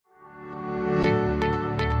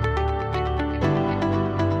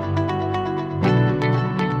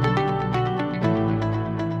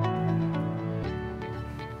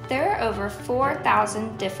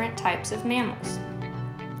4,000 different types of mammals.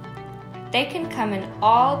 They can come in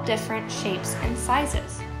all different shapes and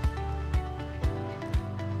sizes.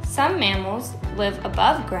 Some mammals live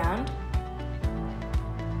above ground.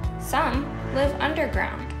 Some live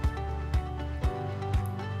underground.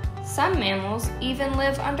 Some mammals even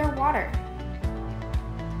live underwater.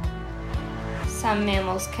 Some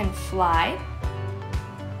mammals can fly.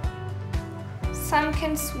 Some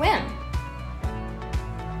can swim.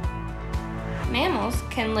 Mammals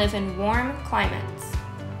can live in warm climates.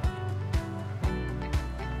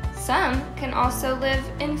 Some can also live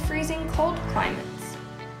in freezing cold climates.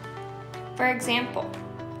 For example,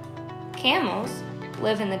 camels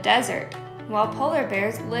live in the desert, while polar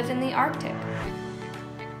bears live in the Arctic.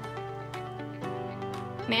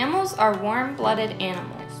 Mammals are warm-blooded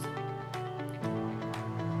animals.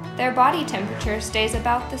 Their body temperature stays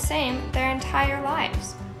about the same their entire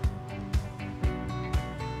lives.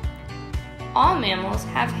 All mammals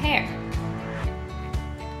have hair.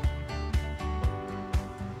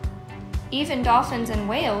 Even dolphins and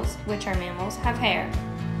whales, which are mammals, have hair.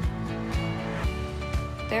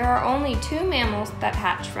 There are only 2 mammals that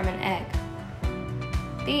hatch from an egg.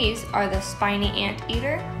 These are the spiny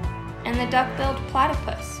anteater and the duck-billed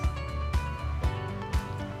platypus.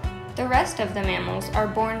 The rest of the mammals are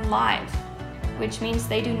born live, which means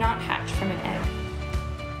they do not hatch from an egg.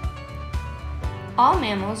 All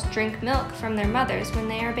mammals drink milk from their mothers when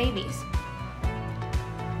they are babies.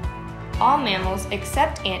 All mammals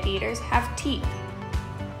except anteaters have teeth.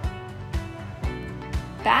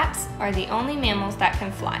 Bats are the only mammals that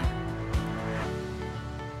can fly.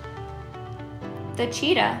 The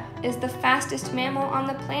cheetah is the fastest mammal on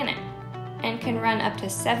the planet and can run up to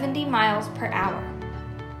 70 miles per hour.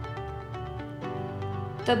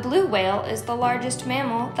 The blue whale is the largest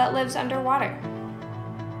mammal that lives underwater.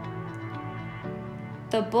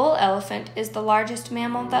 The bull elephant is the largest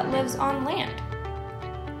mammal that lives on land.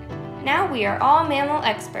 Now we are all mammal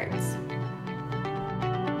experts.